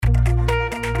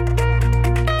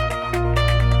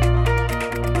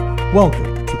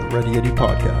Welcome to the Ready Yeti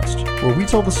Podcast, where we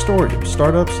tell the story of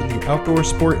startups in the outdoor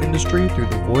sport industry through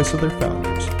the voice of their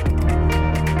founders.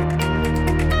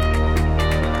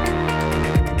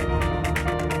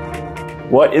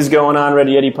 What is going on,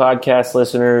 Ready Yeti Podcast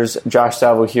listeners? Josh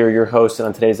Salvo here, your host, and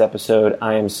on today's episode,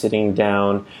 I am sitting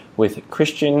down with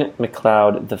Christian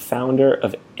McLeod, the founder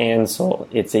of Ansel.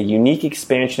 It's a unique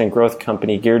expansion and growth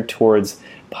company geared towards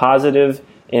positive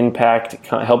impact,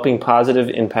 helping positive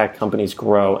impact companies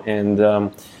grow. And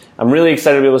I'm really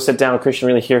excited to be able to sit down with Christian,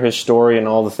 really hear his story and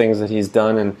all the things that he's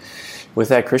done. And with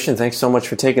that, Christian, thanks so much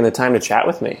for taking the time to chat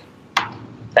with me.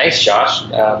 Thanks, Josh.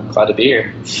 Glad to be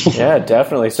here. Yeah,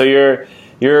 definitely. So you're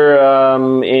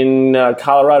in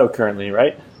Colorado currently,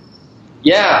 right?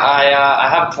 Yeah, I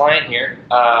have a client here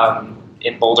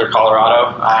in Boulder,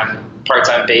 Colorado. I'm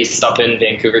part-time based up in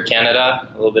Vancouver, Canada,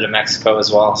 a little bit of Mexico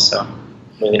as well, so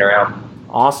moving around.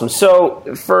 Awesome.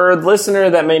 So for a listener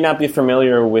that may not be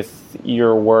familiar with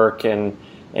your work and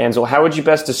Ansel, how would you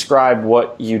best describe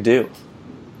what you do?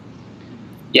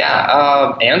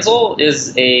 Yeah, Ansel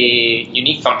is a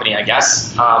unique company, I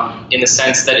guess, in the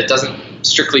sense that it doesn't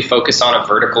strictly focus on a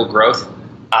vertical growth,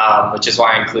 which is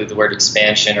why I include the word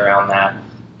expansion around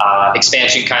that.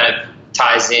 Expansion kind of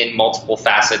ties in multiple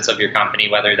facets of your company,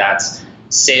 whether that's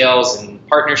sales and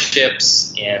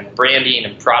partnerships and branding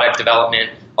and product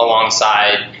development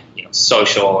alongside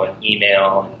social and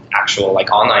email and actual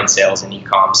online sales and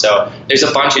e-com. So there's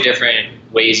a bunch of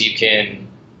different ways you can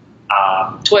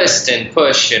twist and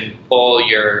push and pull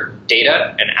your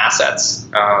data and assets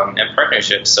and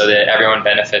partnerships so that everyone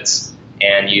benefits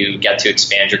and you get to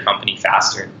expand your company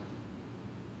faster.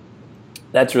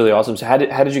 That's really awesome. So how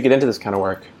did you get into this kind of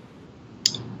work?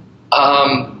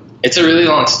 It's a really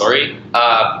long story,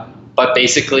 but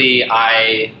basically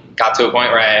I got to a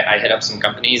point where I hit up some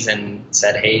companies and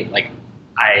said, hey,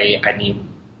 I need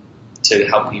to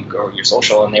help you grow your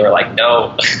social, and they were like,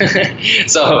 no.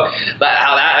 So how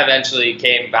that eventually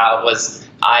came about was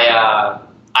I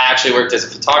actually worked as a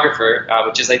photographer,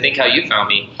 which is I think how you found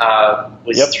me,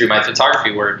 was through my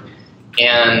photography work.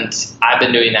 And I've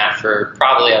been doing that for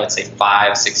probably, I would say,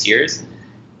 5-6 years.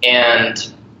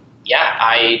 And yeah,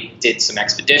 I did some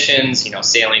expeditions,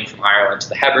 sailing from Ireland to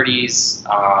the Hebrides,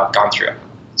 gone through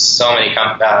so many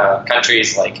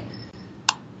countries like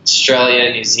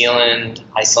Australia, New Zealand,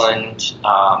 Iceland,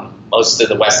 most of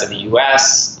the west of the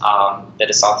U.S., bit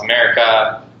of South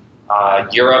America,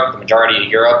 Europe, the majority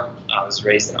of Europe. I was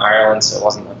raised in Ireland, so it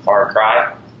wasn't a far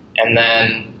cry. And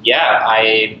then,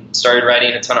 I started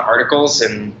writing a ton of articles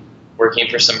and working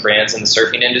for some brands in the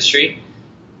surfing industry.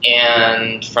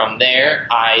 And from there,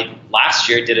 I last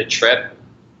year did a trip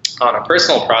on a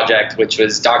personal project, which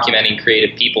was documenting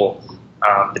creative people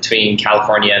between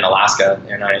California and Alaska.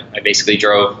 And I basically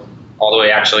drove all the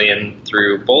way actually in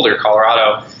through Boulder,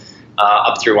 Colorado,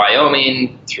 up through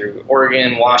Wyoming, through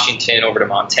Oregon, Washington, over to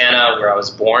Montana, where I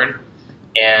was born,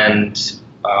 and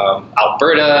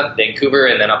Alberta, Vancouver,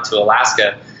 and then up to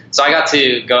Alaska. So I got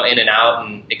to go in and out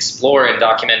and explore and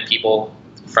document people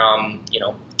from,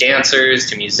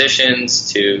 dancers to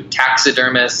musicians to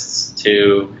taxidermists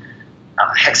to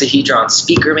hexahedron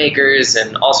speaker makers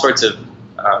and all sorts of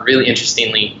really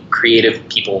interestingly creative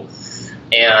people.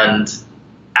 And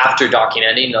after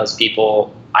documenting those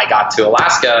people, I got to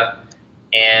Alaska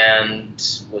and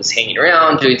was hanging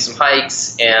around, doing some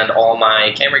hikes, and all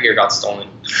my camera gear got stolen.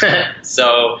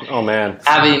 So, oh man,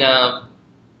 having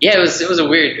it was a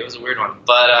weird one.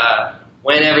 But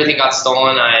when everything got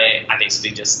stolen, I basically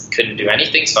just couldn't do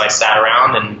anything. So I sat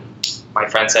around, and my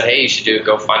friend said, "Hey, you should do a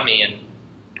GoFundMe." And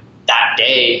that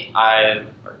day,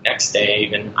 next day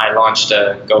even, I launched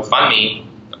a GoFundMe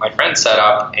that my friend set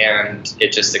up, and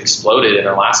it just exploded in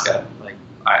Alaska.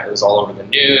 It was all over the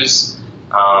news.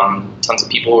 Tons of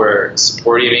people were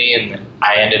supporting me, and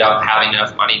I ended up having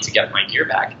enough money to get my gear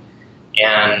back,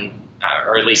 and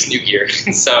or at least new gear.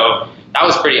 So that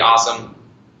was pretty awesome.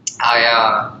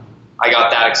 I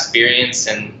got that experience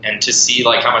and to see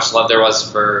how much love there was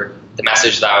for the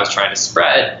message that I was trying to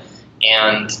spread.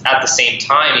 And at the same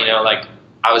time,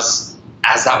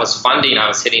 as that was funding, I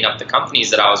was hitting up the companies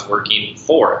that I was working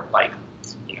for,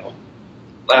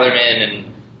 Leatherman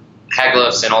and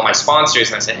Haglifs and all my sponsors.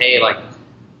 And I said, hey,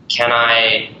 can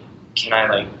I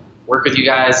work with you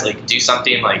guys, do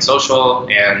something social?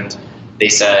 And they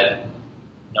said,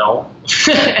 no.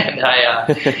 And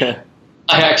I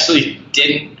actually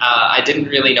didn't, I didn't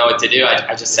really know what to do.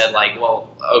 I just said well,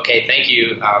 okay, thank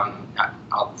you.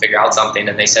 I'll figure out something.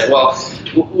 And they said, well,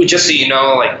 just so you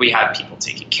know, we had people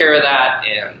taking care of that,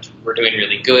 and we're doing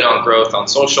really good on growth on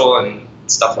social and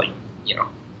stuff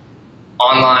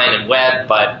online and web.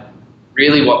 But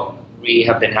really what we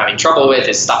have been having trouble with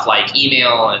is stuff like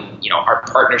email and, our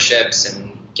partnerships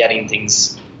and getting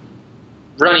things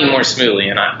running more smoothly.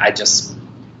 And I just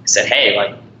said, hey,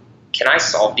 like, can I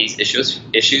solve these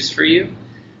issues for you?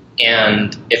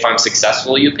 And if I'm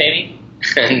successful, you pay me.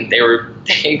 And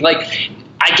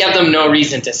I gave them no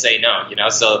reason to say no,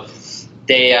 so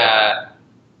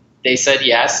they said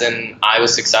yes, and I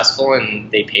was successful, and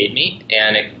they paid me,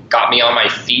 and it got me on my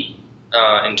feet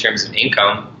in terms of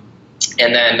income,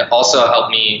 and then also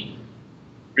helped me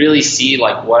really see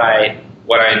like what I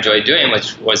enjoyed doing,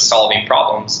 which was solving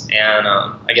problems. And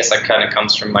I guess that kind of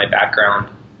comes from my background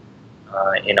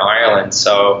in Ireland.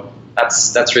 So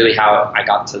that's really how I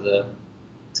got to the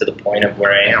point of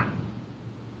where I am.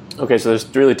 Okay, so there's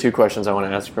really two questions I want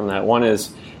to ask from that. One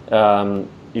is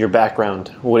your background.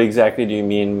 What exactly do you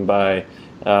mean by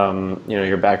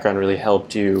your background really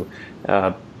helped you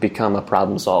become a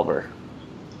problem solver?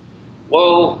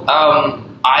 Well,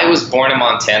 I was born in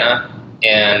Montana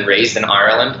and raised in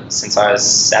Ireland since I was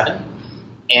 7.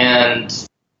 And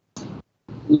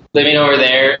living over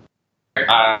there,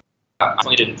 I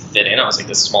definitely didn't fit in. I was like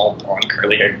this small, blonde,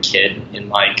 curly-haired kid in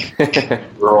like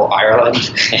rural Ireland,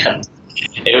 and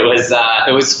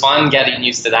it was fun getting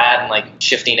used to that and like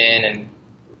shifting in and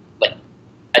like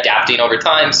adapting over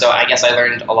time. So I guess I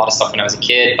learned a lot of stuff when I was a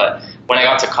kid. But when I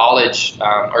got to college,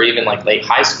 or even like late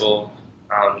high school,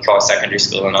 we call it secondary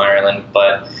school in Ireland,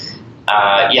 but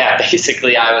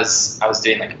basically I was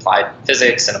doing like applied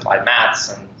physics and applied maths,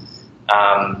 and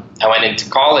I went into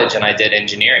college and I did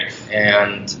engineering,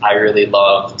 and I really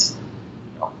loved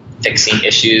fixing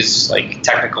issues, like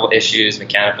technical issues,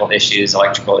 mechanical issues,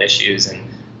 electrical issues, and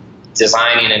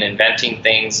designing and inventing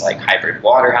things like hybrid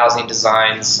water housing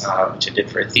designs, which I did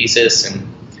for a thesis, and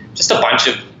just a bunch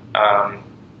of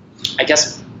I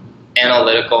guess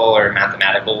analytical or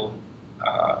mathematical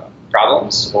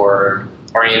problems or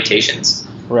orientations.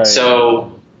 Right.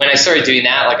 So when I started doing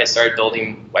that, like I started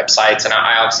building websites, and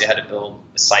I obviously had to build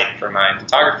a site for my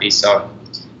photography. So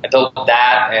I built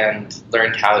that and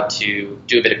learned how to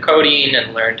do a bit of coding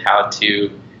and learned how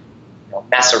to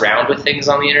mess around with things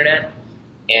on the internet.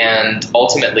 And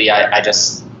ultimately, I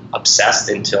just obsessed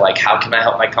into like, how can I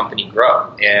help my company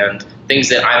grow, and things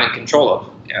that I'm in control of,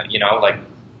 like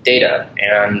data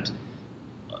and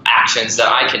actions that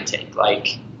I can take,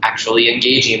 like actually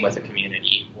engaging with a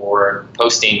community or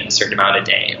posting a certain amount a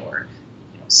day, or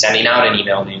sending out an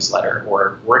email newsletter,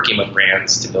 or working with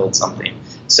brands to build something.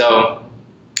 So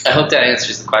I hope that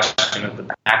answers the question of the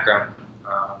background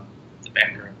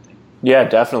thing. Yeah,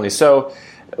 definitely. So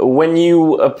when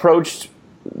you approached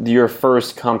your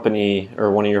first company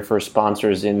or one of your first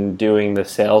sponsors in doing the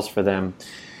sales for them,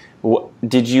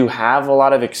 did you have a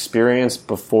lot of experience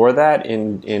before that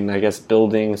in I guess,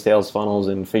 building sales funnels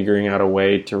and figuring out a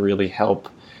way to really help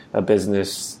a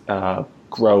business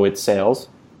grow its sales?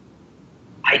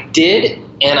 I did,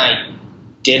 and I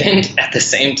didn't at the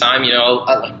same time.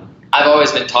 I've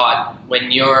always been taught,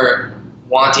 when you're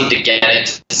wanting to get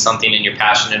into something and you're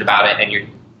passionate about it and you're,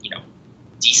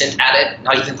 decent at it,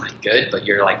 not even like good, but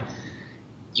you're like,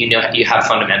 you have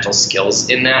fundamental skills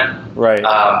in that. Right.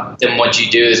 Then what you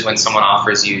do is when someone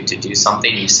offers you to do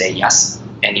something, you say yes,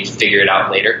 and you figure it out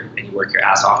later, and you work your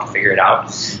ass off to figure it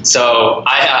out. So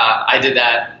I did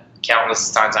that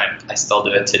countless times. I still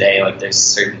do it today. Like, there's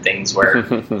certain things where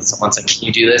someone's like, can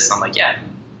you do this? I'm like, yeah,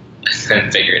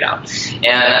 and figure it out.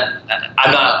 And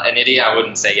I'm not an idiot. I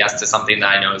wouldn't say yes to something that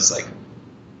I know is like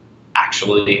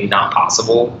actually not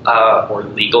possible, or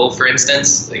legal, for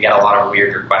instance. They get a lot of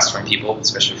weird requests from people,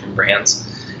 especially from brands.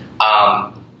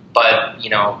 But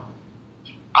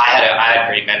I had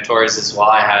great mentors as well.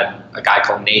 I had a guy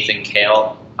called Nathan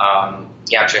Kale.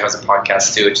 He actually has a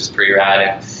podcast too, which is pretty rad.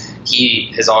 And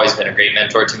he has always been a great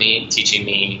mentor to me, teaching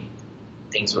me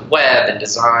things with web and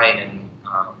design and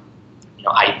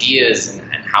ideas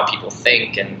and how people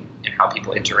think and how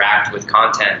people interact with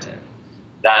content. And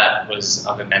that was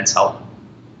of immense help.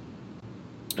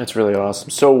 That's really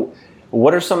awesome. So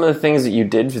what are some of the things that you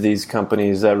did for these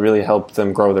companies that really helped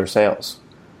them grow their sales?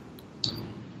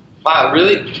 Wow, it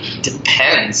really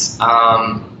depends.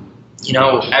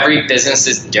 Every business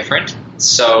is different.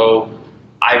 So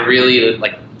I really,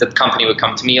 the company would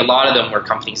come to me. A lot of them were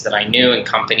companies that I knew and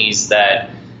companies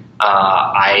that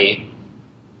I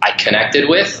connected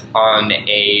with on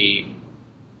a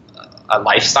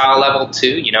lifestyle level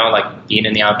too, like being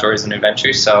in the outdoors and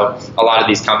adventures. So a lot of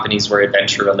these companies were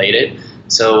adventure related.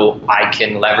 So I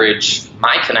can leverage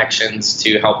my connections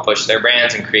to help push their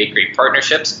brands and create great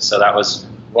partnerships. So that was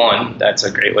one. That's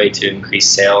a great way to increase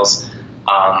sales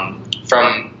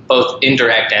from both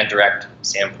indirect and direct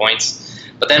standpoints.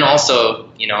 But then also,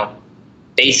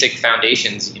 basic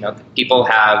foundations. People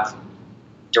have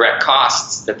direct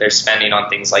costs that they're spending on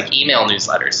things like email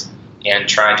newsletters and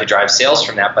trying to drive sales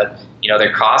from that. But,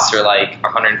 their costs are like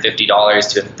 $150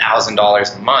 to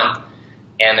 $1,000 a month,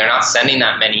 and they're not sending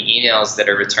that many emails that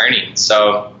are returning.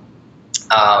 So,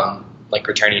 like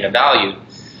returning a value.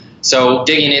 So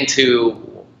digging into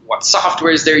what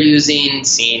softwares they're using,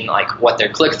 seeing like what their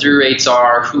click-through rates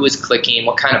are, who is clicking,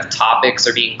 what kind of topics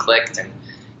are being clicked, and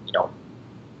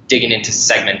digging into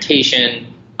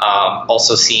segmentation,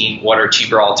 also seeing what are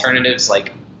cheaper alternatives.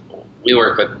 Like, we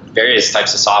work with various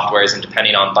types of softwares, and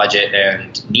depending on budget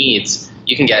and needs,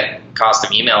 you can get cost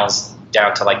of emails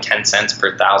down to like 10 cents per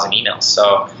 1,000 emails.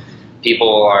 So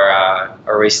people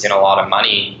are wasting a lot of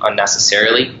money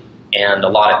unnecessarily and a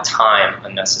lot of time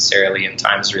unnecessarily, and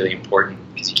time is really important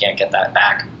because you can't get that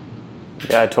back.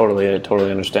 Yeah, I totally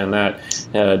understand that.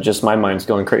 Just my mind's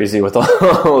going crazy with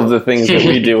all of the things that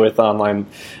we do with online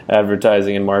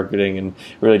advertising and marketing, and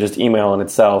really just email in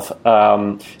itself.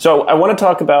 So I want to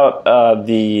talk about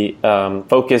the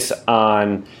focus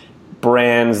on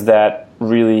brands that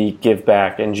really give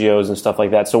back, NGOs and stuff like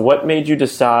that. So what made you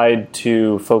decide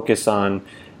to focus on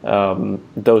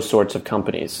those sorts of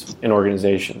companies and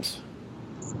organizations?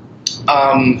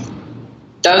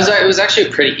 It was actually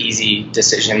a pretty easy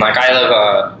decision. Like,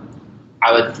 I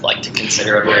would like to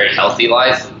consider a very healthy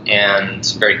life and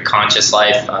very conscious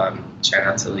life. Try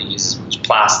not to use much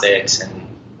plastics, and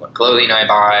what clothing I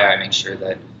buy, I make sure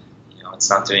that it's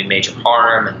not doing major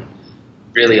harm, and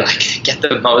really like get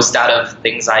the most out of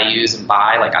things I use and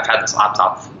buy. Like, I've had this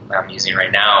laptop that I'm using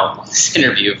right now on this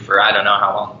interview for I don't know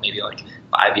how long, maybe like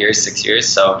 5 years, 6 years.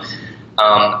 So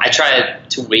I try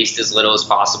to waste as little as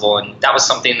possible, and that was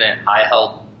something that I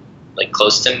held like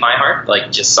close to my heart,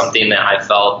 like just something that I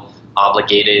felt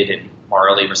obligated and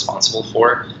morally responsible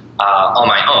for on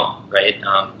my own, right?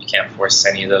 You can't force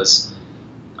any of those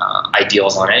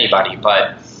ideals on anybody.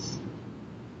 But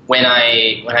when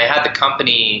I had the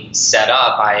company set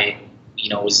up, I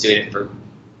was doing it for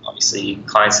obviously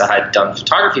clients that I had done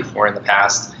photography for in the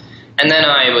past. And then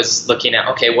I was looking at,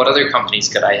 okay, what other companies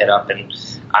could I hit up? And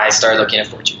I started looking at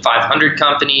Fortune 500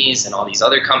 companies and all these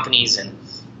other companies. And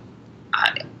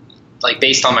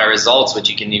based on my results, which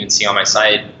you can even see on my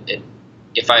site,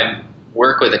 if I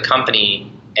work with a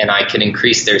company and I can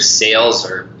increase their sales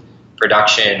or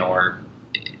production or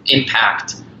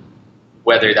impact,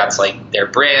 whether that's like their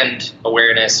brand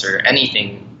awareness or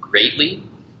anything greatly,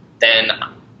 then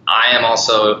I am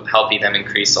also helping them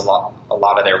increase a lot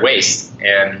of their waste.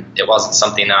 And it wasn't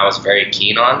something that I was very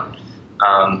keen on.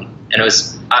 And it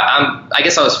was, I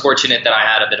guess I was fortunate that I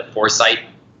had a bit of foresight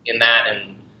in that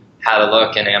and had a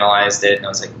look and analyzed it. And I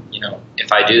was like,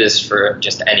 if I do this for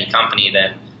just any company,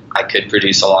 then I could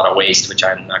produce a lot of waste, which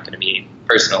I'm not going to be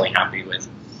personally happy with.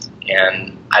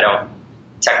 And I don't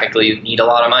technically need a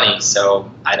lot of money, so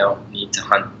I don't need to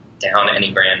hunt down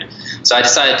any brand. So I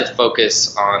decided to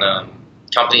focus on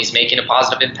companies making a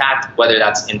positive impact, whether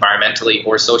that's environmentally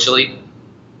or socially,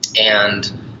 and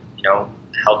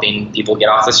helping people get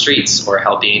off the streets, or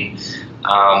helping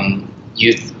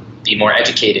youth be more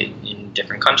educated in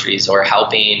different countries, or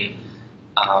helping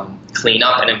clean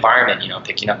up an environment,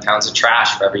 picking up pounds of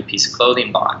trash for every piece of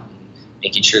clothing bought,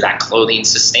 making sure that clothing's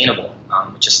sustainable.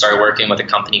 Just started working with a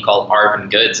company called Arvin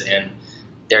Goods, and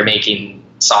they're making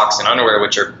socks and underwear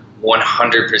which are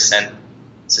 100%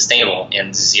 sustainable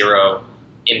and zero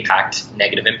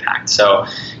negative impact. So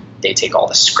they take all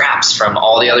the scraps from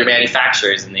all the other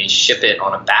manufacturers and they ship it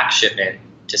on a back shipment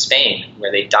to Spain,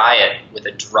 where they dye it with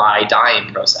a dry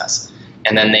dyeing process.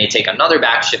 And then they take another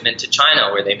back shipment to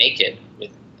China, where they make it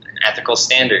with an ethical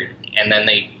standard. And then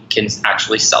they can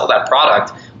actually sell that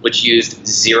product, which used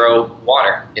zero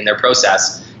water in their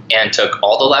process and took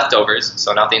all the leftovers,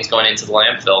 so nothing's going into the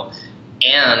landfill,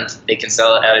 and they can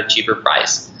sell it at a cheaper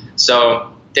price.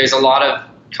 So there's a lot of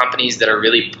companies that are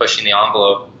really pushing the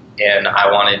envelope, and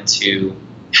I wanted to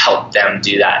help them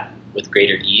do that with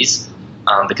greater ease,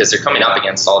 because they're coming up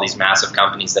against all these massive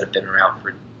companies that have been around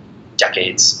for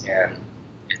decades, and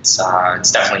it's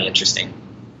definitely interesting.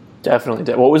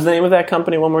 Definitely. What was the name of that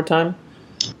company one more time?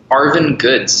 Arvin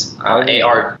Goods, Arvin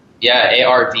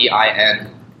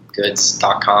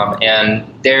goods.com,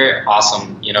 and they're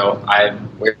awesome. I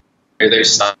wear their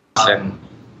stuff, and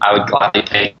I would gladly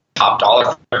pay top dollar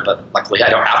for it, but luckily I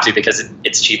don't have to, because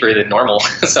it's cheaper than normal.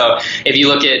 So if you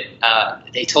look at,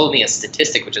 they told me a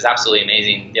statistic which was absolutely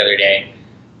amazing the other day.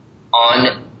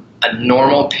 On a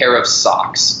normal pair of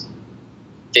socks,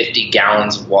 50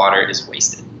 gallons of water is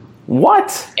wasted.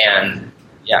 What? And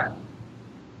yeah.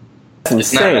 That's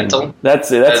insane.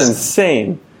 That's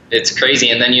insane. It's crazy.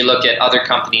 And then you look at other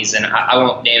companies, and I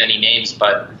won't name any names,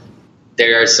 but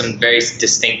there are some very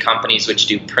distinct companies which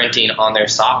do printing on their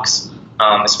socks,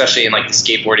 especially in like the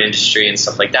skateboard industry and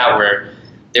stuff like that, where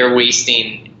they're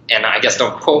wasting, and I guess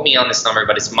don't quote me on this number,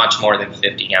 but it's much more than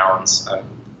 50 gallons,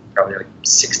 probably like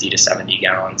 60 to 70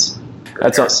 gallons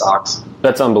for socks.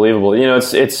 That's unbelievable. You know,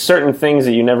 it's certain things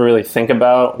that you never really think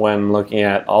about when looking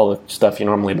at all the stuff you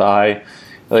normally buy,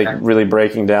 like really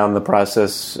breaking down the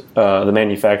process, the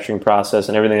manufacturing process,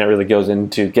 and everything that really goes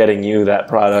into getting you that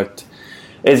product.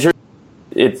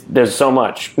 There's so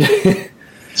much.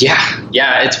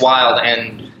 Yeah, it's wild,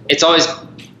 and it's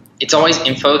always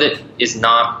info that is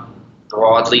not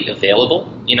broadly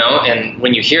available, you know. And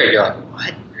when you hear it, you're like,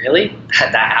 "What? Really?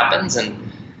 That happens?"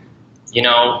 And you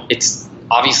know, it's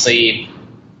obviously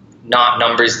not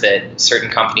numbers that certain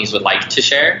companies would like to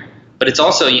share, but it's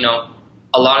also, you know,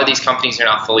 a lot of these companies are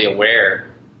not fully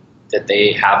aware that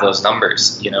they have those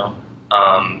numbers, you know,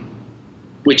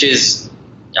 which is,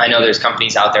 I know there's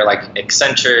companies out there like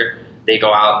Accenture, they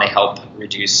go out and they help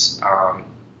reduce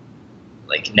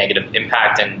like negative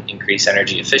impact and increase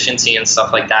energy efficiency and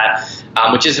stuff like that,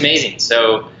 which is amazing.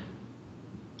 So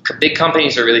big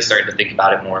companies are really starting to think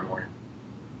about it more and more.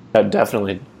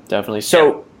 Definitely.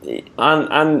 So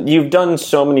on you've done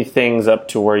so many things up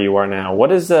to where you are now.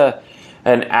 What does an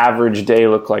average day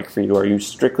look like for you? Are you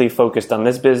strictly focused on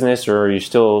this business, or are you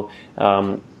still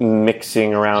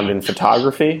mixing around in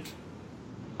photography?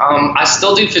 I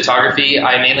still do photography.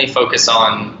 I mainly focus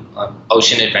on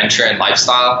ocean adventure and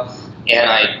lifestyle.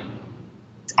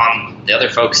 And the other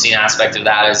focusing aspect of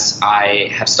that is I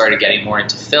have started getting more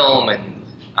into film and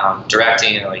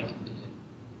directing, and like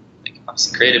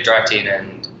obviously creative directing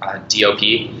and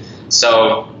DOP.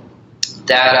 So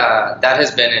that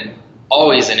has been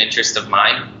always an interest of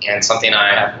mine and something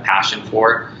I have a passion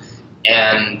for.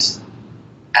 And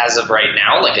as of right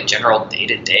now, like a general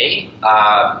day-to-day,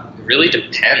 really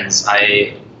depends.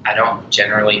 I don't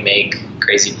generally make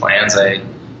crazy plans. I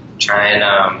try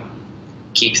and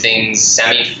keep things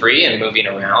semi-free and moving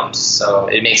around, so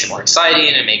it makes it more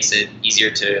exciting. It makes it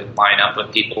easier to line up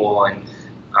with people, and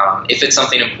if it's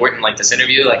something important like this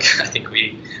interview, like I think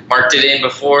we marked it in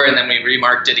before and then we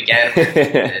remarked it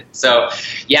again. So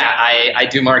yeah, I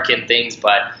do mark in things,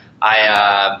 but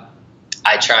I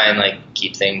try and like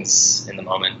keep things in the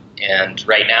moment. And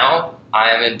right now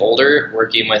I'm in Boulder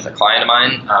working with a client of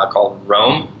mine called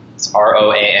Roam. It's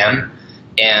ROAM.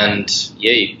 And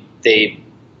yeah,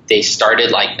 they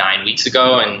started like 9 weeks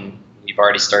ago, and we've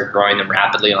already started growing them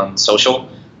rapidly on social.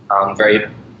 Very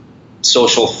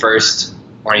social first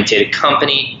oriented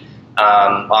company.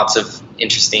 Lots of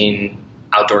interesting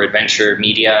outdoor adventure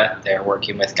media. They're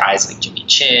working with guys like Jimmy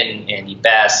Chin, Andy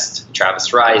Best,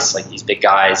 Travis Rice, like these big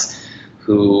guys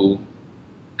who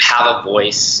have a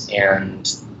voice, and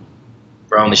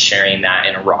Roam is sharing that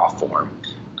in a raw form.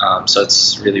 So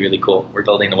it's really, really cool. We're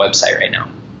building the website right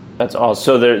now. That's awesome.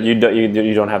 So there,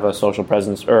 you don't have a social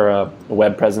presence or a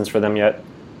web presence for them yet?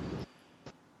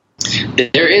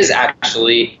 There is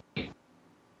actually,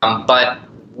 but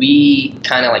we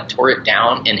kind of like tore it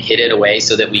down and hid it away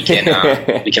so that we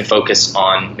can focus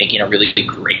on making a really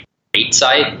great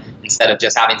site instead of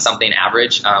just having something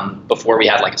average. Before we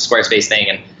had like a Squarespace thing,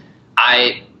 and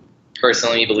I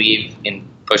personally believe in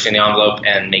pushing the envelope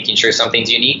and making sure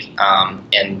something's unique.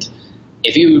 And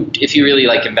if you really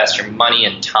like invest your money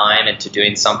and time into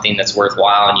doing something that's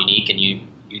worthwhile and unique, and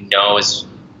you know is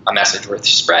a message worth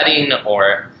spreading,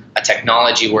 or a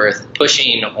technology worth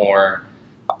pushing, or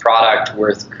a product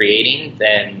worth creating,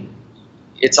 then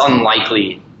it's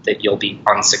unlikely that you'll be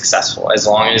unsuccessful, as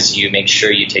long as you make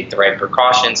sure you take the right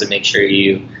precautions and make sure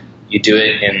you do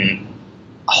it in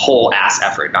a whole ass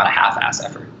effort, not a half ass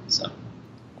effort. So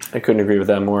I couldn't agree with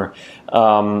that more.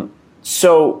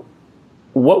 So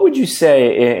what would you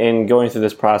say in going through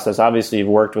this process? Obviously you've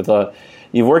worked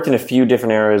in a few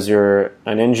different areas. You're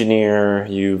an engineer,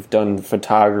 you've done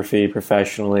photography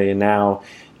professionally, and now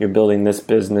you're building this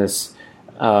business.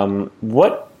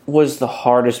 What was the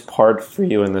hardest part for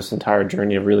you in this entire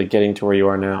journey of really getting to where you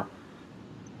are now?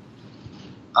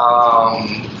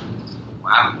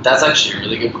 Wow, that's actually a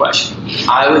really good question.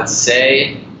 I would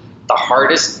say the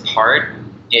hardest part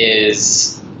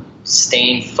is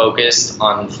staying focused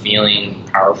on feeling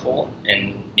powerful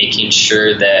and making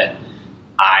sure that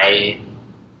I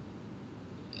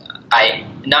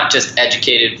not just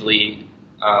educatedly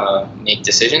make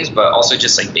decisions, but also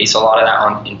just like base a lot of that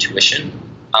on intuition.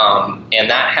 And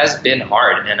that has been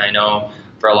hard. And I know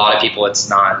for a lot of people, it's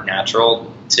not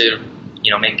natural to,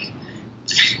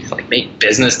 make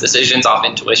business decisions off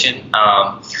intuition.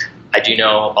 I do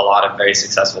know a lot of very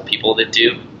successful people that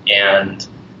do, and,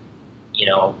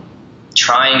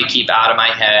 trying to keep out of my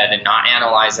head and not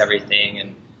analyze everything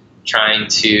and trying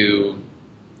to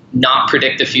not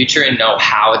predict the future and know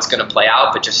how it's going to play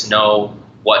out, but just know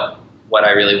what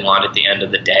I really want at the end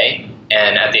of the day.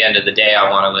 And at the end of the day, I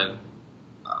want to live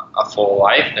a full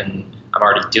life, and I'm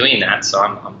already doing that, so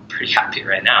I'm pretty happy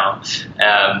right now.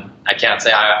 I can't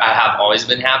say I have always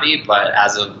been happy, but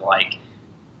as of like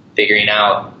figuring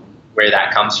out where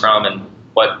that comes from and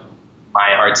what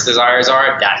my heart's desires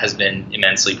are, that has been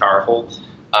immensely powerful.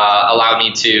 Allowed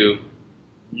me to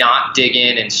not dig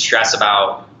in and stress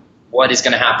about what is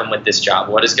going to happen with this job,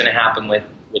 what is going to happen with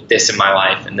this in my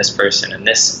life and this person and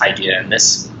this idea and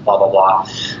this blah, blah, blah.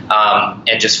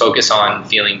 And just focus on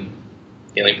feeling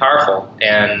powerful.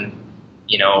 And,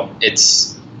 you know,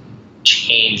 it's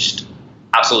changed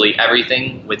absolutely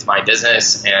everything with my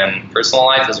business and personal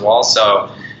life as well.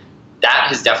 So that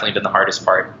has definitely been the hardest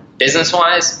part.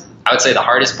 Business-wise, I would say the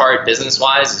hardest part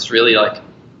business-wise is really like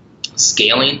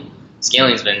scaling.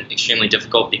 Scaling has been extremely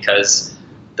difficult because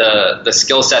the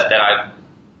skill set that I've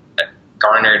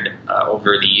garnered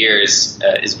over the years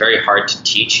is very hard to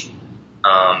teach.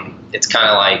 It's kind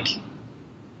of like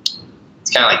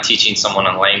teaching someone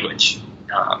a language,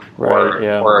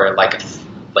 or like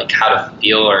how to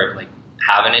feel or like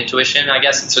have an intuition, I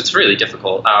guess. So it's really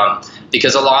difficult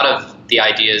because a lot of the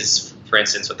ideas, for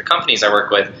instance, with the companies I work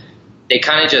with, they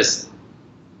kind of just,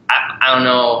 I don't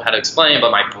know how to explain, but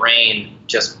my brain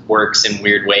just works in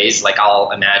weird ways. Like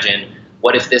I'll imagine,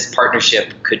 what if this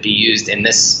partnership could be used in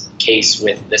this case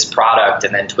with this product,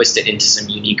 and then twist it into some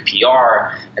unique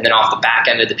PR, and then off the back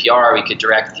end of the PR we could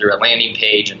direct through a landing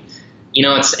page. And you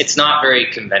know, it's not very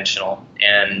conventional,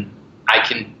 and I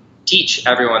can teach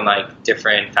everyone like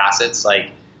different facets.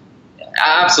 Like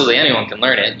absolutely anyone can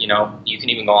learn it. You know, you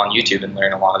can even go on YouTube and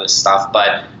learn a lot of this stuff,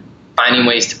 but finding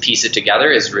ways to piece it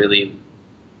together is really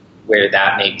where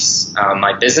that makes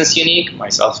my business unique,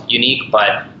 myself unique.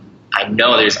 But I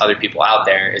know there's other people out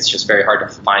there. It's just very hard to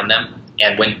find them.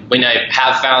 And when I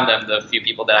have found them, the few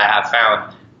people that I have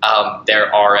found,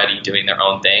 they're already doing their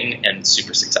own thing and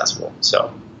super successful.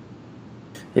 So,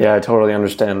 yeah, I totally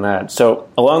understand that. So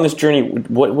along this journey,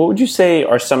 what would you say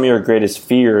are some of your greatest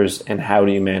fears, and how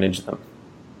do you manage them?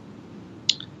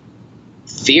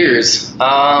 Fears?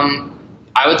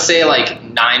 I would say like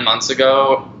 9 months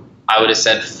ago, I would have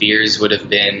said fears would have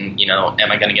been, you know,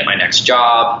 am I going to get my next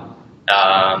job?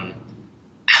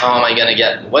 How am I going to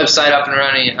get the website up and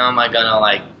running? How am I going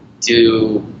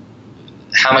to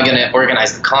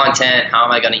organize the content? How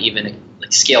am I going to even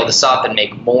like scale this up and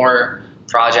make more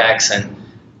projects? And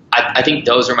I think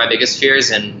those are my biggest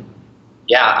fears. And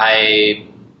yeah, I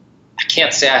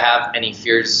can't say I have any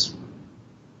fears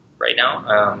right now,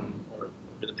 or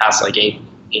over the past like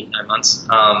 8-9 months,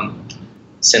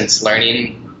 since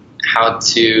learning how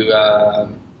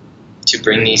to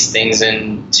bring these things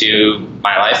into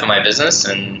my life and my business,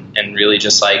 and really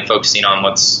just like focusing on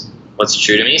what's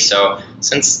true to me. So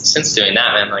since doing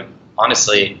that, man, like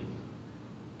honestly,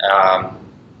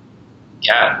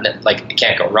 yeah, like it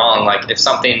can't go wrong. Like if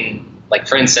something, like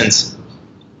for instance,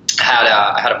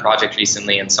 I had a project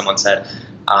recently, and someone said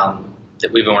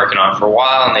that we've been working on for a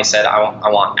while, and they said I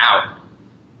want out.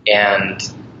 And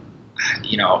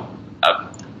you know,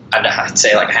 I'd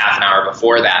say like half an hour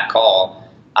before that call,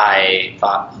 I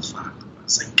thought, fuck, I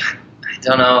was like, God, I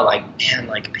don't know, like, man,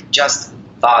 like I just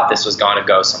thought this was going to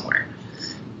go somewhere,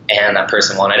 and that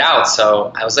person wanted out.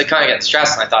 So I was like kind of getting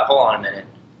stressed, and I thought, hold on a minute,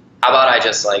 how about I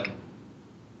just like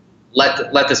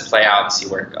let this play out and see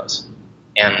where it goes.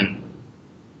 And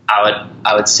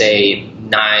I would say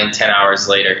 9-10 hours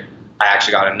later, I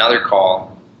actually got another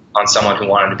call on someone who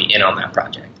wanted to be in on that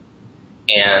project.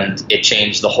 And it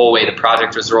changed the whole way the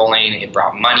project was rolling. It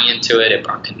brought money into it. It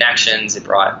brought connections. It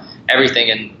brought everything.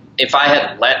 And if I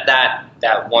had let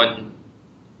that one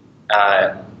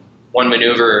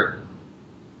maneuver,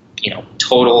 you know,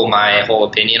 total my whole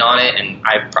opinion on it, and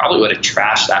I probably would have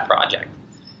trashed that project.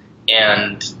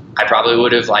 And I probably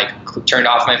would have like turned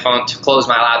off my phone, closed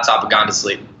my laptop, and gone to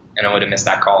sleep, and I would have missed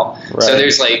that call. Right. So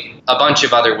there's like a bunch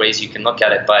of other ways you can look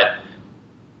at it, but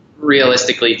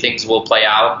realistically, things will play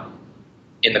out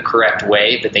in the correct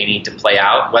way that they need to play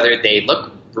out. Whether they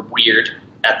look weird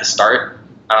at the start,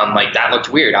 like that looked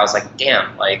weird. I was like,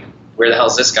 damn, like where the hell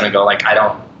is this going to go? Like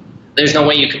there's no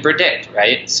way you can predict,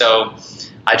 right? So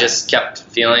I just kept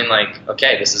feeling like,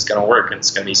 okay, this is going to work and it's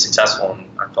going to be successful,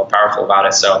 and I felt powerful about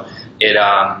it. So it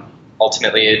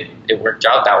ultimately it worked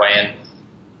out that way. And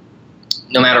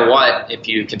no matter what, if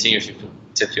you continue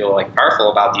to feel like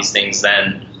powerful about these things,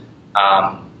 then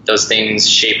those things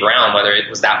shape around, whether it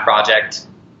was that project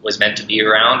was meant to be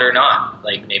around or not.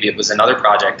 Like maybe it was another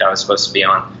project I was supposed to be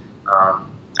on.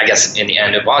 I guess in the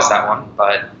end it was that one,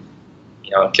 but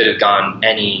you know, it could have gone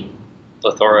any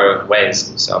plethora of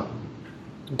ways. So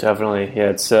definitely,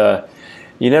 yeah. It's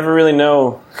you never really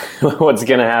know what's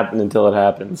going to happen until it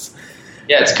happens.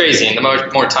 Yeah, it's crazy. And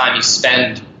the more time you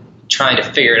spend trying to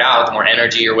figure it out, the more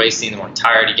energy you're wasting, the more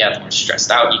tired you get, the more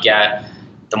stressed out you get,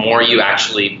 the more you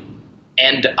actually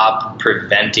end up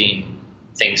preventing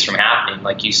things from happening.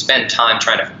 Like, you spend time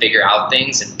trying to figure out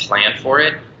things and plan for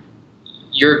it.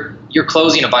 You're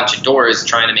closing a bunch of doors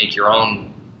trying to make your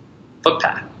own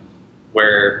footpath,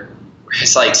 where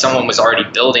it's like someone was already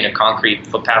building a concrete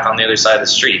footpath on the other side of the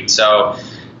street. So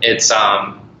it's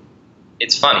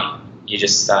funny. You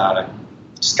just got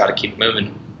to keep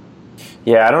moving.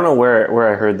 Yeah, I don't know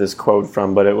where I heard this quote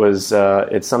from, but it was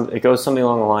it goes something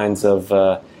along the lines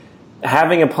of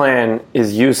having a plan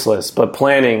is useless, but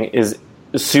planning is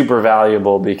super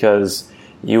valuable because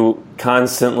you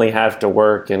constantly have to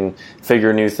work and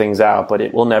figure new things out, but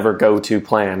it will never go to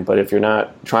plan. But if you're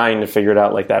not trying to figure it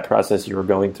out, like that process you were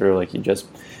going through, like you just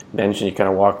mentioned, you kind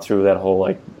of walked through that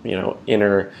whole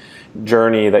inner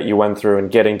journey that you went through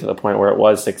and getting to the point where it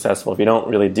was successful. If you don't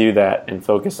really do that and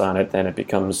focus on it, then it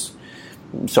becomes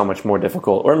so much more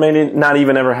difficult, or maybe not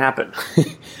even ever happen.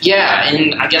 Yeah,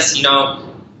 and I guess,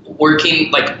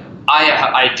 working, like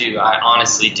I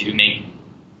honestly do make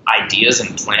ideas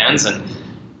and plans, and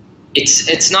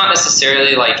it's not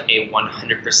necessarily like a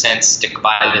 100% stick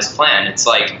by this plan. It's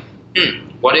like,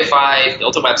 what if I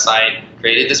built a website,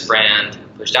 created this brand,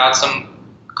 pushed out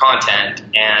some content,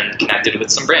 and connected with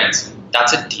some brands?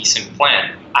 That's a decent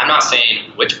plan. I'm not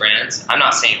saying which brands. I'm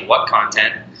not saying what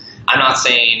content. I'm not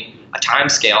saying a time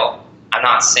scale. I'm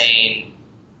not saying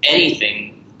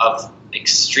anything of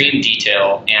extreme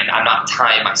detail, and I'm not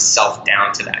tying myself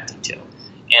down to that detail.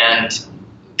 And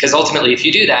because ultimately, if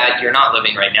you do that, you're not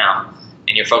living right now,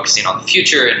 and you're focusing on the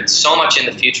future, and so much in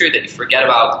the future that you forget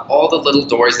about all the little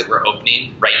doors that we're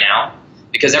opening right now.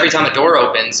 Because every time a door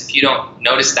opens, if you don't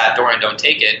notice that door and don't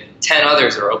take it, 10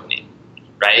 others are opening,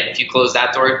 right? If you close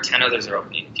that door, 10 others are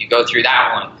opening. If you go through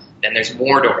that one, then there's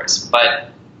more doors.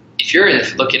 But if you're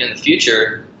looking in the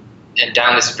future and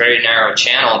down this very narrow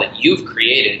channel that you've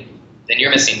created, then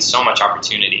you're missing so much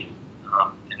opportunity.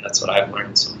 And that's what I've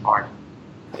learned so far.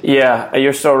 Yeah,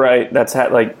 you're so right. That's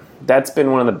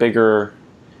been one of the bigger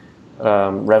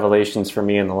revelations for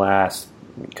me in the last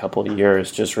couple of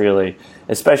years. Just really,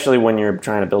 especially when you're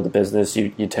trying to build a business, you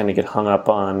tend to get hung up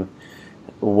on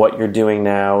what you're doing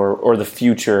now or the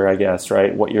future, I guess,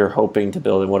 right? What you're hoping to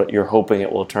build and what you're hoping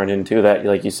it will turn into. That,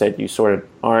 like you said, you sort of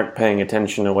aren't paying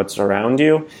attention to what's around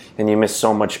you, and you miss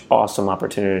so much awesome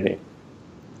opportunity.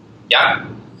 Yeah,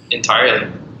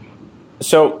 entirely.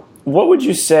 So, what would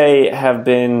you say have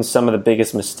been some of the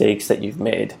biggest mistakes that you've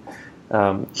made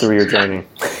through your journey?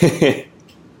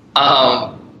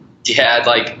 Yeah,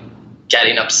 like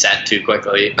getting upset too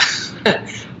quickly,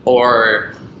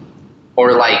 or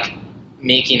like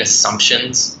making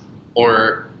assumptions,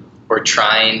 or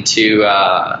trying to,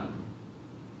 I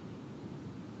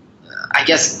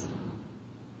guess,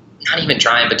 not even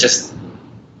trying, but just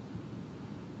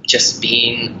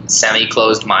being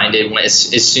semi-closed-minded.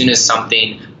 As soon as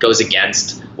something goes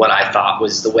against what I thought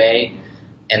was the way,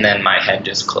 and then my head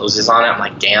just closes on it, I'm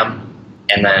like, damn.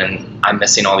 And then I'm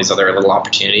missing all these other little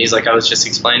opportunities, like I was just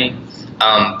explaining.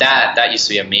 That used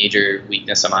to be a major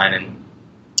weakness of mine,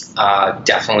 and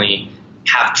definitely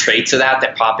have traits of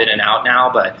that pop in and out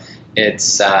now. But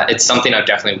it's something I've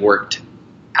definitely worked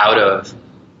out of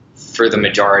for the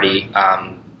majority.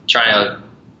 Trying to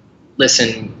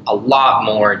listen a lot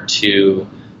more to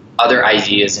other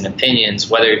ideas and opinions,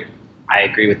 whether I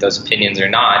agree with those opinions or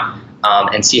not,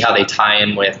 and see how they tie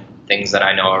in with things that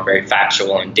I know are very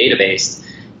factual and data-based,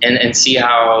 and see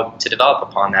how to develop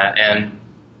upon that. And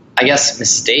I guess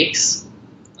mistakes,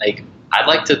 like I'd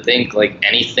like to think like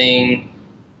anything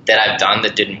that I've done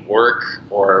that didn't work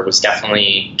or was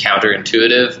definitely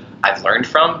counterintuitive, I've learned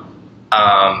from.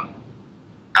 I'm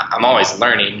always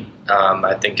learning.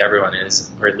 I think everyone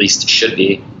is, or at least should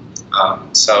be.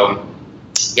 So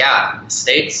yeah,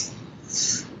 mistakes.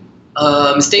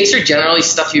 Mistakes are generally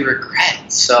stuff you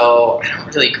regret, so I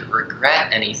don't really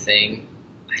regret anything.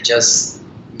 I just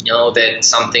know that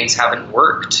some things haven't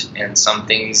worked and some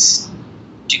things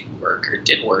do work or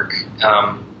did work.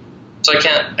 So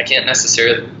I can't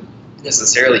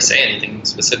necessarily say anything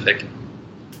specific.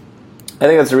 I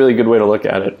think that's a really good way to look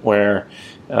at it, where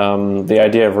the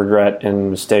idea of regret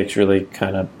and mistakes really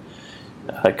kind of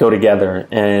go together,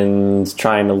 and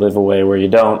trying to live a way where you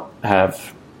don't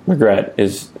have regret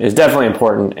is definitely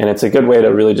important, and it's a good way to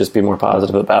really just be more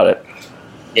positive about it.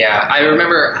 Yeah, I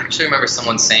actually remember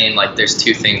someone saying, like, there's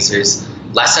two things. There's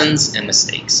lessons and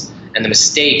mistakes. And the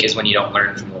mistake is when you don't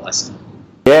learn from the lesson.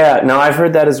 Yeah, no, I've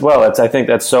heard that as well. I think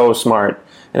that's so smart,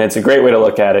 and it's a great way to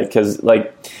look at it because,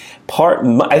 like,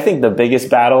 I think the biggest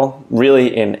battle,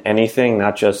 really, in anything,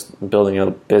 not just building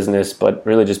a business, but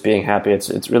really just being happy,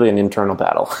 it's really an internal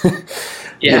battle.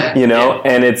 Yeah,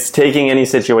 and it's taking any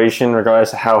situation,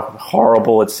 regardless of how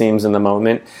horrible it seems in the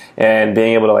moment, and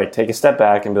being able to like take a step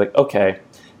back and be like, okay,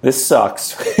 this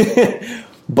sucks,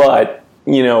 but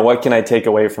what can I take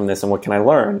away from this, and what can I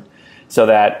learn, so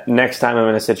that next time I'm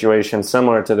in a situation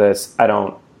similar to this, I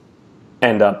don't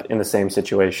end up in the same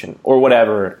situation or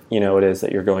whatever it is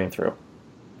that you're going through.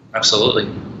 Absolutely.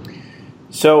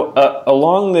 So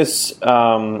along this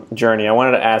journey, I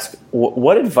wanted to ask,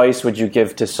 what advice would you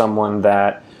give to someone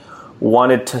that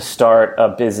wanted to start a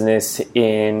business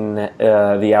in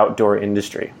the outdoor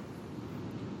industry?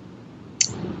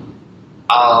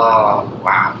 Oh,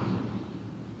 wow.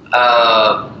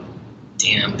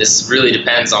 Damn, this really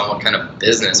depends on what kind of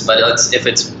business, but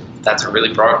that's a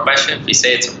really broad question. If we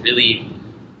say it's really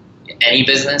any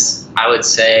business, I would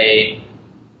say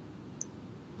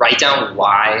write down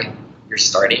why you're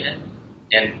starting it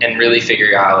and really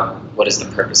figure out what is the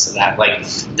purpose of that. Like,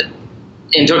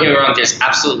 and don't get me wrong, there's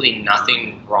absolutely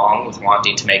nothing wrong with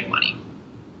wanting to make money.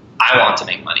 I want to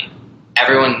make money.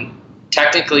 Everyone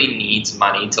technically needs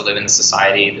money to live in the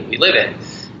society that we live in.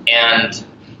 And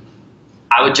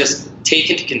I would just take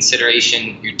into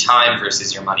consideration your time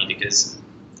versus your money, because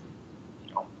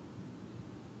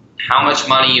how much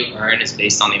money you earn is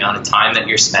based on the amount of time that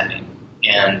you're spending.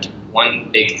 And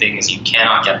one big thing is you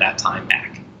cannot get that time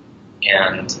back.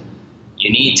 And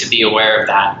you need to be aware of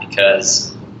that,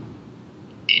 because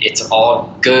it's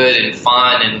all good and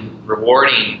fun and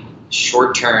rewarding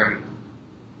short term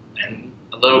and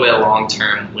a little bit long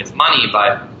term with money.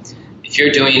 But if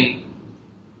you're doing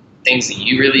things that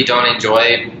you really don't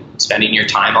enjoy spending your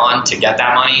time on to get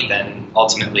that money, then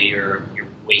ultimately you're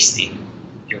wasting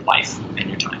your life and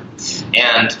your time.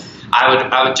 And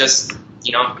I would just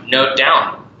note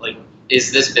down, like,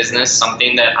 is this business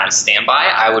something that I stand by?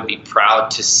 I would be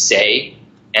proud to say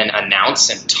and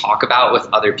announce and talk about with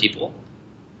other people.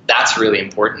 That's really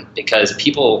important, because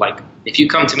people, like, if you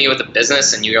come to me with a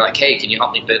business and you're like, hey, can you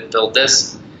help me build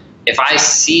this? If I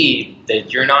see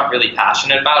that you're not really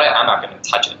passionate about it, I'm not going to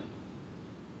touch it.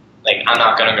 Like, I'm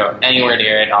not going to go anywhere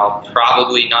near it. I'll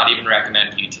probably not even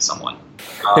recommend you to someone.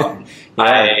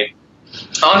 I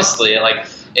honestly, like,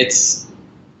 it's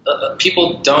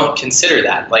people don't consider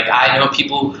that. Like, I know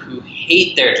people who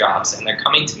hate their jobs and they're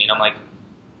coming to me and I'm like,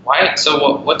 why?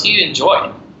 So what do you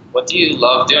enjoy? What do you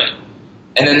love doing?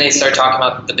 And then they start talking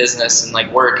about the business and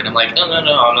like work, and I'm like, no.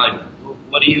 I'm like,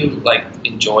 what do you like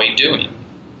enjoy doing?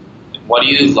 What do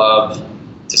you love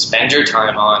to spend your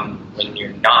time on when you're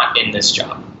not in this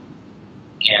job?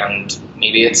 And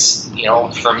maybe it's,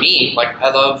 for me, like, I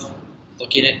love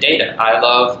looking at data. I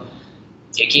love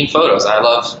taking photos. I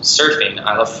love surfing.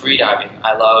 I love freediving.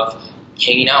 I love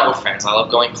hanging out with friends. I love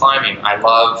going climbing. I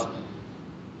love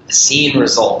seeing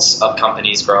results of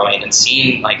companies growing and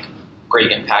seeing like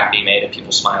great impact being made and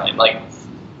people smiling. Like,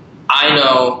 I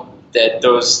know that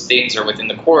those things are within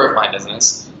the core of my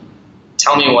business.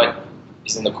 Tell me what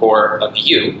is in the core of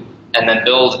you, and then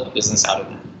build a business out of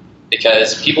that.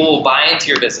 Because people will buy into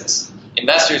your business.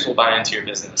 Investors will buy into your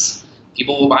business.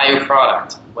 People will buy your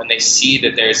product when they see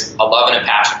that there's a love and a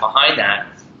passion behind that.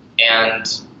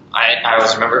 And I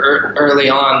always remember early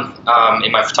on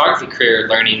in my photography career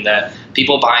learning that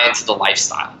people buy into the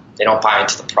lifestyle. They don't buy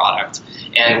into the product.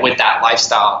 And with that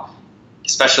lifestyle,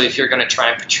 especially if you're going to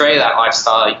try and portray that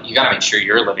lifestyle, you got to make sure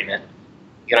you're living it.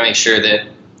 You got to make sure that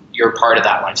you're part of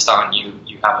that lifestyle and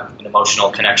you have an emotional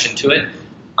connection to it.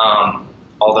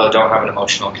 Although don't have an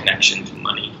emotional connection to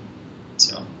money.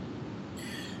 So,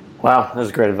 wow, that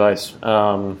was great advice.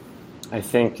 I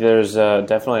think there's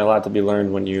definitely a lot to be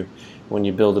learned when you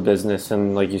build a business,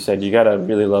 and like you said, you got to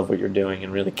really love what you're doing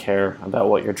and really care about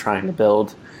what you're trying to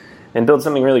build, and build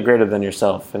something really greater than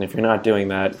yourself. And if you're not doing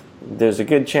that, there's a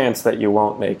good chance that you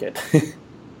won't make it.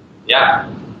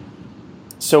 Yeah.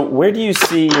 So where do you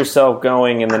see yourself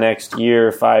going in the next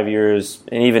year, 5 years,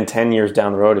 and even 10 years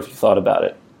down the road if you thought about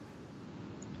it?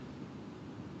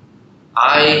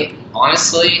 I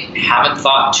honestly haven't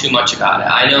thought too much about it.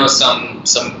 I know some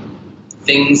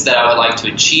things that I would like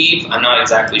to achieve. I'm not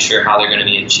exactly sure how they're going to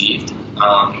be achieved,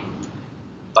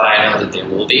 but I know that they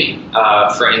will be.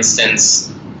 For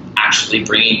instance, actually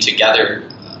bringing together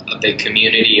a big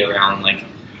community around like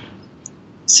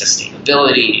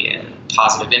sustainability and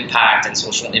positive impact and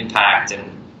social impact,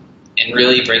 and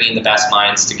really bringing the best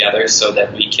minds together so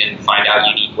that we can find out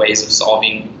unique ways of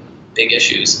solving big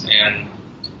issues. And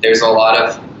there's a lot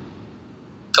of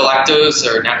collectives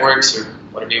or networks or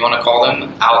whatever you want to call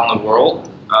them out in the world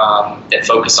that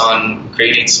focus on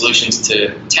creating solutions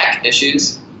to tech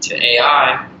issues, to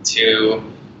AI, to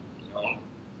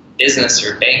business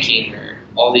or banking or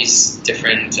all these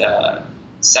different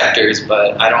sectors,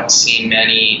 but I don't see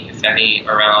many, if any,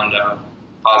 around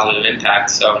positive impact.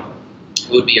 So it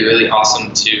would be really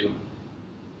awesome to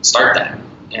start that,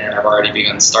 and I've already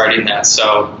begun starting that.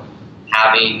 So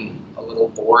having a little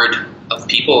board of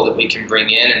people that we can bring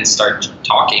in and start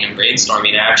talking and brainstorming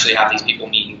and actually have these people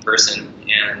meet in person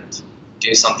and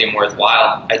do something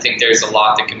worthwhile. I think there's a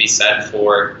lot that can be said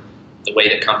for the way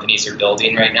that companies are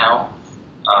building right now.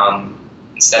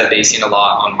 Instead of basing a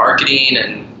lot on marketing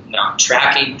and not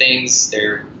tracking things,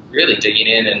 they're really digging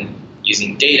in and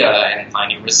using data and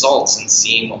finding results and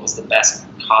seeing what was the best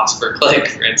cost per click,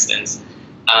 for instance,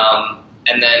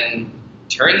 and then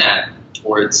turn that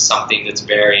towards something that's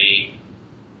very,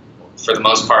 for the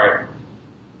most part,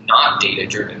 not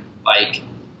data-driven, like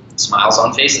smiles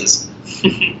on faces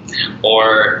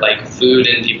or like food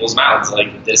in people's mouths.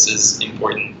 Like, this is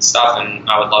important stuff, and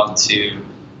I would love to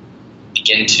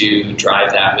begin to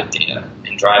drive that with data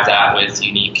and drive that with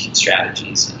unique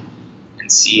strategies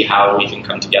and see how we can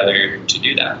come together to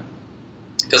do that.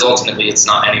 Because ultimately, it's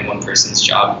not any one person's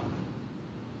job.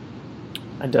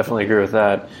 I definitely agree with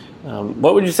that.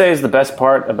 What would you say is the best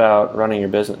part about running your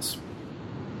business?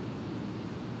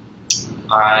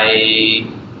 I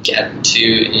get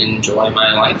to enjoy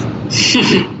my life.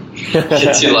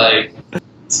 Get to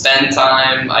spend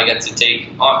time. I get to take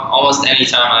almost any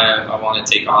time I want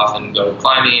to take off and go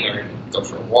climbing or go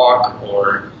for a walk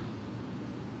or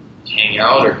hang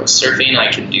out or go surfing.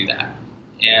 I can do that,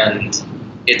 and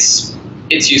it's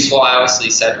useful. I obviously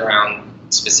set around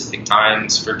specific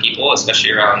times for people,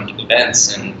 especially around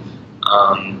events and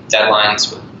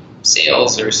deadlines with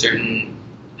sales or certain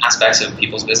aspects of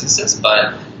people's businesses,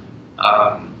 but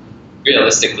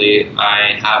realistically,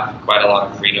 I have quite a lot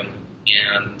of freedom,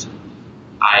 and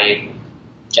I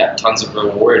get tons of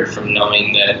reward from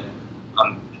knowing that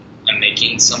I'm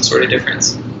making some sort of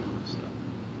difference.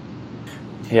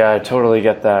 Yeah, I totally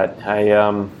get that.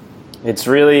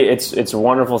 It's a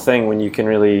wonderful thing when you can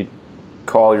really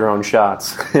call your own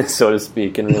shots, so to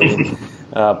speak, and really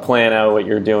plan out what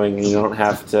you're doing. You don't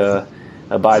have to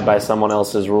abide by someone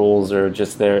else's rules or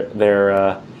just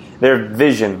their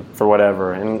vision for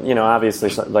whatever. And obviously,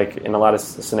 like in a lot of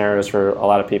scenarios for a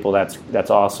lot of people, that's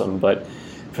awesome. But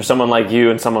for someone like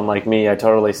you and someone like me, I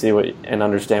totally see and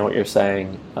understand what you're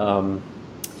saying.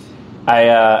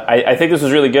 I think this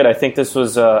was really good. I think this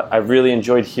was. I really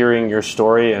enjoyed hearing your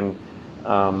story and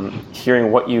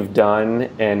hearing what you've done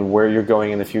and where you're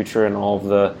going in the future and all of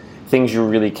the things you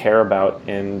really care about.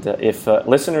 And if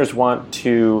listeners want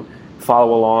to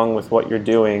follow along with what you're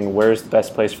doing, where's the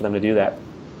best place for them to do that?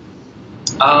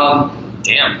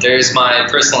 There's my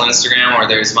personal Instagram, or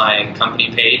there's my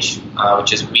company page,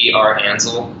 which is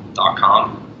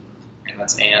weareansel.com, and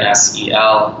that's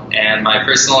ANSEL. And my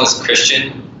personal is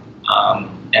Christian,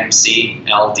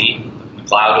 MCLD,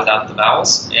 McLeod without the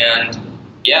vowels. And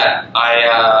yeah,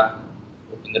 I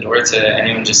open the door to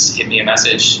anyone. Just hit me a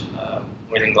message.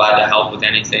 More than glad to help with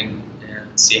anything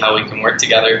and see how we can work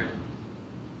together.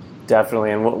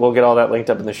 Definitely, and we'll get all that linked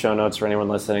up in the show notes for anyone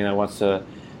listening that wants to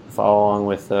follow along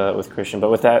with Christian. But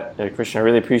with that, Christian, I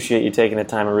really appreciate you taking the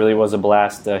time. It really was a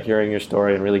blast hearing your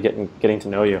story and really getting to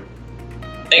know you.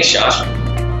 Thanks, Josh.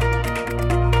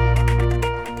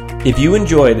 If you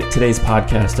enjoyed today's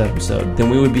podcast episode, then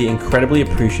we would be incredibly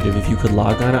appreciative if you could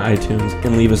log on to iTunes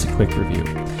and leave us a quick review.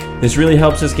 This really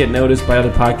helps us get noticed by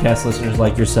other podcast listeners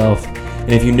like yourself.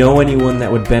 And if you know anyone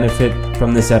that would benefit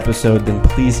from this episode, then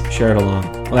please share it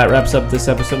along. Well, that wraps up this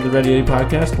episode of the Ready Eddie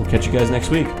Podcast. We'll catch you guys next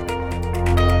week.